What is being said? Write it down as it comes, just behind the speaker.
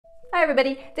Hi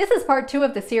everybody, this is part 2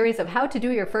 of the series of how to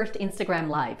do your first Instagram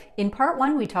Live. In part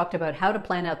 1, we talked about how to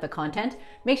plan out the content.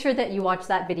 Make sure that you watch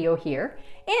that video here.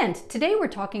 And today we're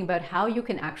talking about how you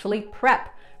can actually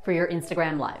prep for your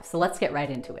Instagram Live. So let's get right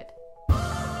into it.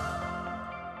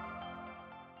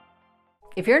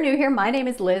 If you're new here, my name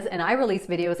is Liz and I release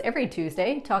videos every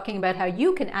Tuesday talking about how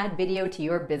you can add video to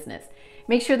your business.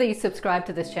 Make sure that you subscribe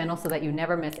to this channel so that you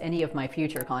never miss any of my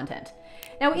future content.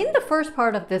 Now, in the first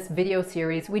part of this video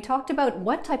series, we talked about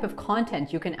what type of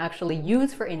content you can actually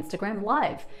use for Instagram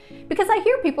Live. Because I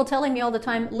hear people telling me all the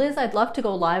time, Liz, I'd love to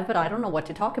go live, but I don't know what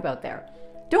to talk about there.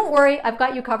 Don't worry, I've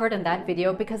got you covered in that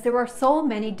video because there are so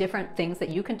many different things that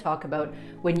you can talk about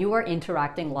when you are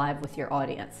interacting live with your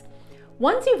audience.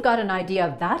 Once you've got an idea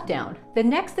of that down, the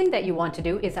next thing that you want to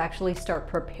do is actually start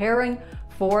preparing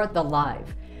for the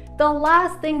live. The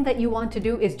last thing that you want to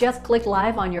do is just click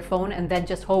live on your phone and then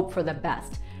just hope for the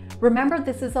best. Remember,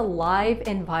 this is a live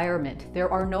environment.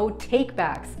 There are no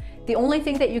takebacks. The only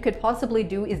thing that you could possibly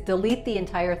do is delete the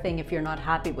entire thing if you're not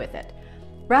happy with it.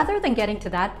 Rather than getting to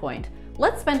that point,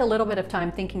 let's spend a little bit of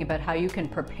time thinking about how you can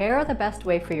prepare the best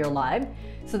way for your live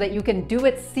so that you can do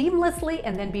it seamlessly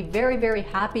and then be very, very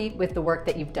happy with the work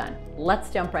that you've done. Let's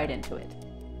jump right into it.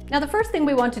 Now, the first thing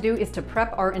we want to do is to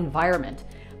prep our environment.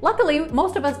 Luckily,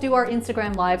 most of us do our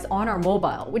Instagram Lives on our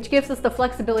mobile, which gives us the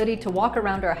flexibility to walk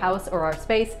around our house or our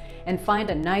space and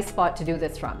find a nice spot to do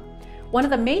this from. One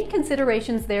of the main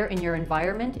considerations there in your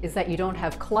environment is that you don't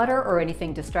have clutter or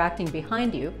anything distracting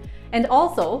behind you, and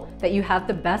also that you have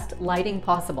the best lighting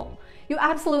possible. You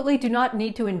absolutely do not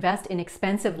need to invest in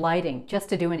expensive lighting just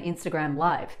to do an Instagram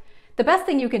Live. The best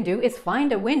thing you can do is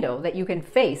find a window that you can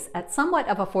face at somewhat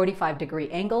of a 45-degree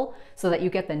angle so that you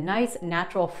get the nice,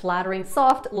 natural, flattering,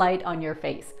 soft light on your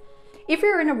face. If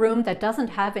you're in a room that doesn't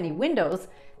have any windows,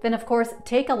 then of course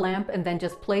take a lamp and then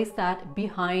just place that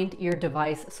behind your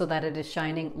device so that it is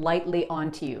shining lightly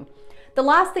onto you. The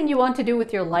last thing you want to do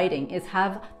with your lighting is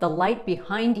have the light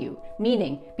behind you,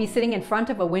 meaning be sitting in front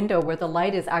of a window where the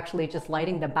light is actually just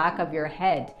lighting the back of your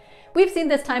head. We've seen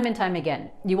this time and time again.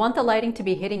 You want the lighting to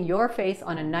be hitting your face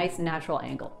on a nice natural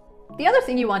angle. The other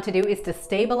thing you want to do is to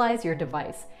stabilize your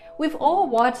device. We've all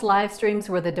watched live streams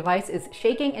where the device is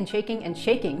shaking and shaking and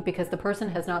shaking because the person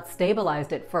has not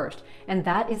stabilized it first, and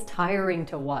that is tiring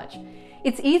to watch.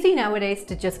 It's easy nowadays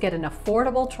to just get an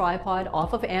affordable tripod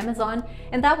off of Amazon,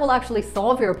 and that will actually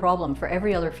solve your problem for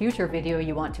every other future video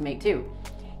you want to make too.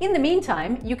 In the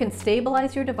meantime, you can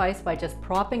stabilize your device by just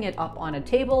propping it up on a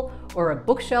table or a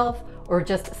bookshelf, or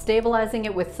just stabilizing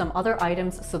it with some other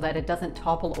items so that it doesn't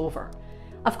topple over.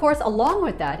 Of course, along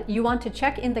with that, you want to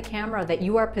check in the camera that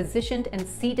you are positioned and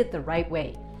seated the right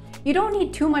way. You don't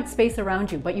need too much space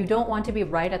around you, but you don't want to be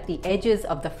right at the edges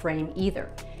of the frame either.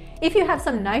 If you have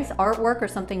some nice artwork or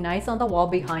something nice on the wall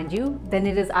behind you, then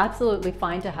it is absolutely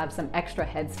fine to have some extra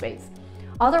headspace.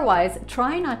 Otherwise,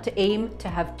 try not to aim to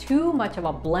have too much of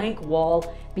a blank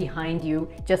wall behind you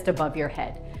just above your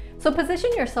head. So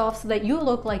position yourself so that you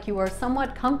look like you are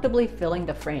somewhat comfortably filling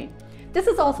the frame. This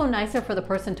is also nicer for the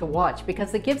person to watch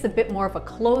because it gives a bit more of a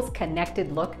close,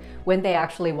 connected look when they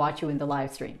actually watch you in the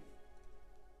live stream.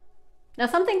 Now,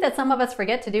 something that some of us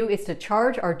forget to do is to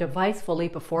charge our device fully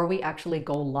before we actually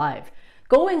go live.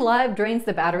 Going live drains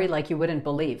the battery like you wouldn't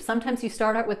believe. Sometimes you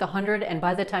start out with 100 and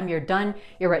by the time you're done,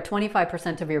 you're at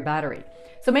 25% of your battery.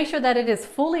 So make sure that it is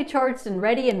fully charged and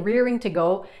ready and rearing to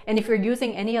go. And if you're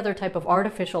using any other type of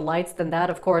artificial lights, then that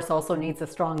of course also needs a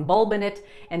strong bulb in it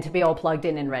and to be all plugged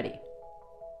in and ready.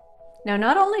 Now,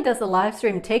 not only does the live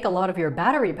stream take a lot of your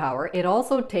battery power, it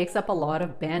also takes up a lot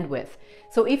of bandwidth.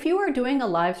 So if you are doing a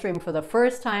live stream for the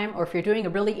first time, or if you're doing a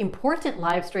really important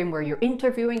live stream where you're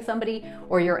interviewing somebody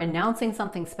or you're announcing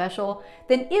something special,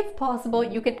 then if possible,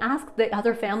 you can ask the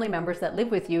other family members that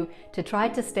live with you to try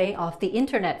to stay off the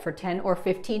internet for 10 or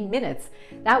 15 minutes.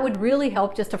 That would really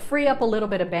help just to free up a little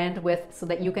bit of bandwidth so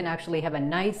that you can actually have a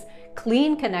nice,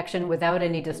 clean connection without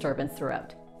any disturbance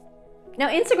throughout. Now,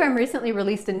 Instagram recently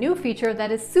released a new feature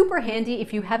that is super handy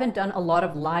if you haven't done a lot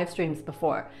of live streams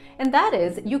before. And that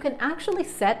is, you can actually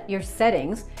set your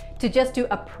settings to just do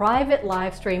a private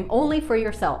live stream only for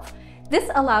yourself. This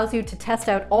allows you to test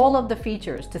out all of the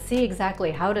features to see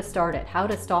exactly how to start it, how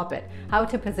to stop it, how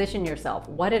to position yourself,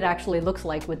 what it actually looks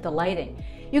like with the lighting.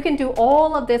 You can do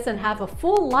all of this and have a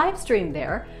full live stream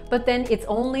there, but then it's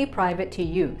only private to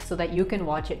you so that you can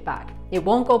watch it back. It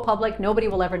won't go public. Nobody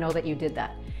will ever know that you did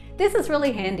that. This is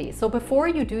really handy. So before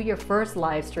you do your first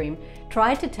live stream,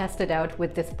 try to test it out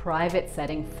with this private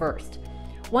setting first.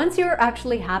 Once you're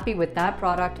actually happy with that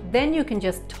product, then you can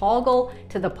just toggle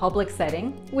to the public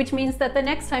setting, which means that the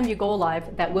next time you go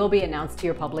live, that will be announced to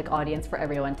your public audience for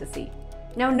everyone to see.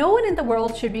 Now, no one in the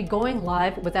world should be going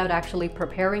live without actually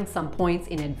preparing some points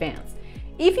in advance.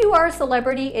 If you are a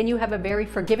celebrity and you have a very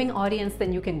forgiving audience,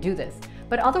 then you can do this.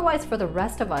 But otherwise, for the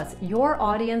rest of us, your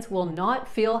audience will not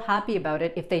feel happy about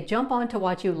it if they jump on to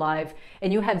watch you live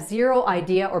and you have zero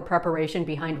idea or preparation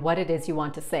behind what it is you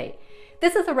want to say.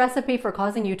 This is a recipe for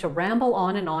causing you to ramble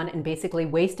on and basically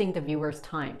wasting the viewer's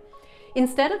time.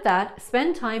 Instead of that,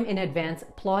 spend time in advance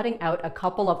plotting out a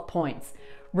couple of points.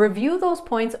 Review those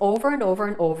points over and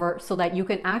over so that you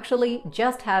can actually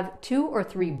just have 2 or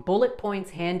 3 bullet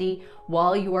points handy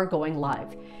while you are going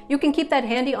live. You can keep that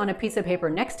handy on a piece of paper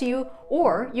next to you,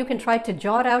 or you can try to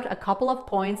jot out a couple of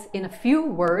points in a few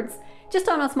words just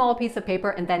on a small piece of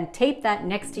paper and then tape that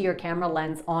next to your camera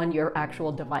lens on your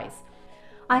actual device.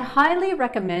 I highly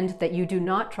recommend that you do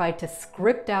not try to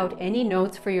script out any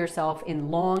notes for yourself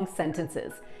in long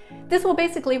sentences. This will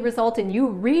basically result in you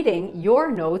reading your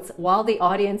notes while the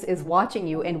audience is watching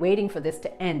you and waiting for this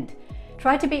to end.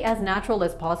 Try to be as natural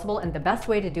as possible, and the best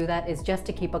way to do that is just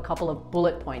to keep a couple of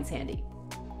bullet points handy.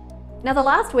 Now, the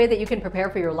last way that you can prepare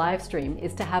for your live stream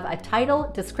is to have a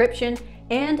title, description,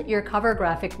 and your cover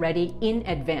graphic ready in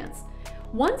advance.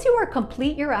 Once you are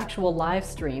complete your actual live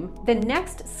stream, the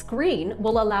next screen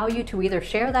will allow you to either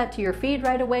share that to your feed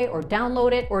right away or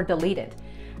download it or delete it.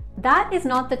 That is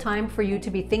not the time for you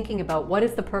to be thinking about what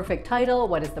is the perfect title,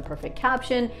 what is the perfect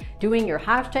caption, doing your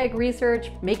hashtag research,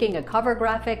 making a cover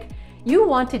graphic. You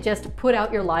want to just put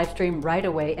out your live stream right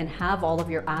away and have all of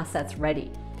your assets ready.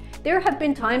 There have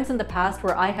been times in the past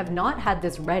where I have not had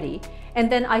this ready,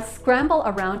 and then I scramble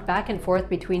around back and forth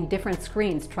between different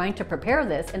screens trying to prepare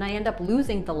this, and I end up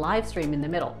losing the live stream in the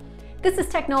middle. This is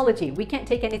technology. We can't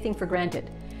take anything for granted.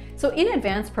 So in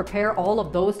advance, prepare all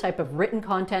of those type of written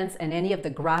contents and any of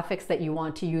the graphics that you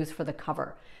want to use for the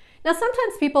cover. Now,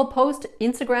 sometimes people post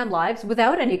Instagram lives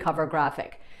without any cover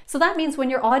graphic. So that means when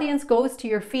your audience goes to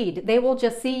your feed, they will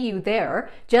just see you there,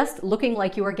 just looking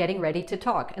like you are getting ready to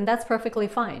talk, and that's perfectly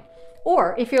fine.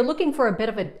 Or if you're looking for a bit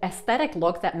of an aesthetic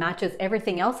look that matches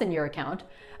everything else in your account,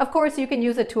 of course you can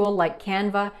use a tool like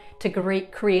Canva to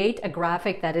create a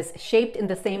graphic that is shaped in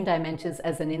the same dimensions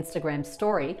as an Instagram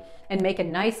story and make a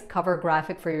nice cover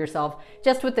graphic for yourself,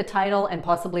 just with the title and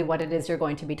possibly what it is you're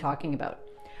going to be talking about.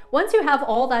 Once you have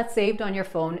all that saved on your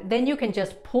phone, then you can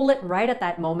just pull it right at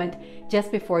that moment just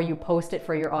before you post it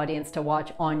for your audience to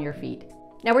watch on your feed.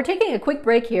 Now, we're taking a quick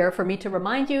break here for me to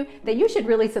remind you that you should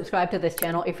really subscribe to this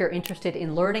channel if you're interested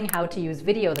in learning how to use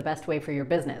video the best way for your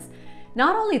business.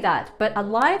 Not only that, but a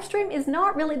live stream is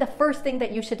not really the first thing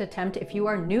that you should attempt if you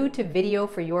are new to video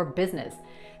for your business.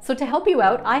 So to help you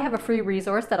out, I have a free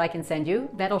resource that I can send you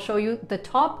that'll show you the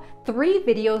top 3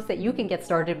 videos that you can get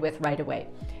started with right away.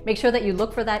 Make sure that you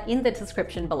look for that in the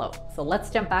description below. So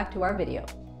let's jump back to our video.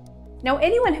 Now,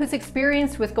 anyone who's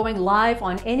experienced with going live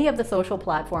on any of the social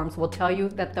platforms will tell you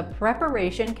that the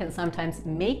preparation can sometimes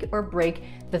make or break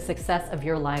the success of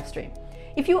your live stream.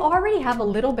 If you already have a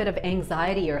little bit of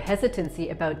anxiety or hesitancy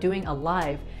about doing a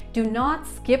live, do not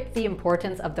skip the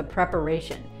importance of the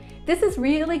preparation. This is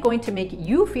really going to make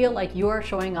you feel like you are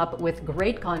showing up with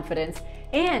great confidence,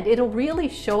 and it'll really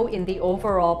show in the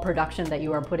overall production that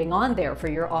you are putting on there for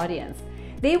your audience.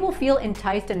 They will feel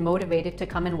enticed and motivated to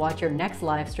come and watch your next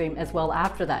live stream as well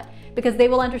after that, because they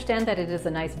will understand that it is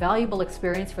a nice, valuable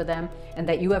experience for them and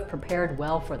that you have prepared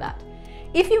well for that.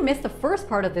 If you missed the first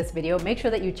part of this video, make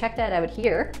sure that you check that out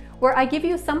here, where I give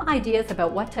you some ideas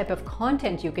about what type of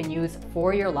content you can use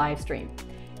for your live stream.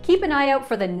 Keep an eye out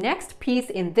for the next piece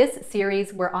in this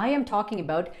series where I am talking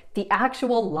about the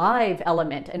actual live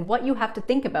element and what you have to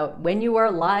think about when you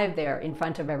are live there in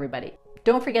front of everybody.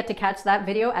 Don't forget to catch that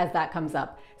video as that comes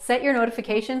up. Set your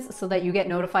notifications so that you get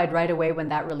notified right away when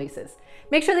that releases.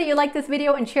 Make sure that you like this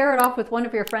video and share it off with one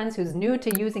of your friends who's new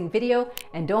to using video,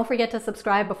 and don't forget to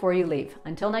subscribe before you leave.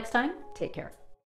 Until next time, take care.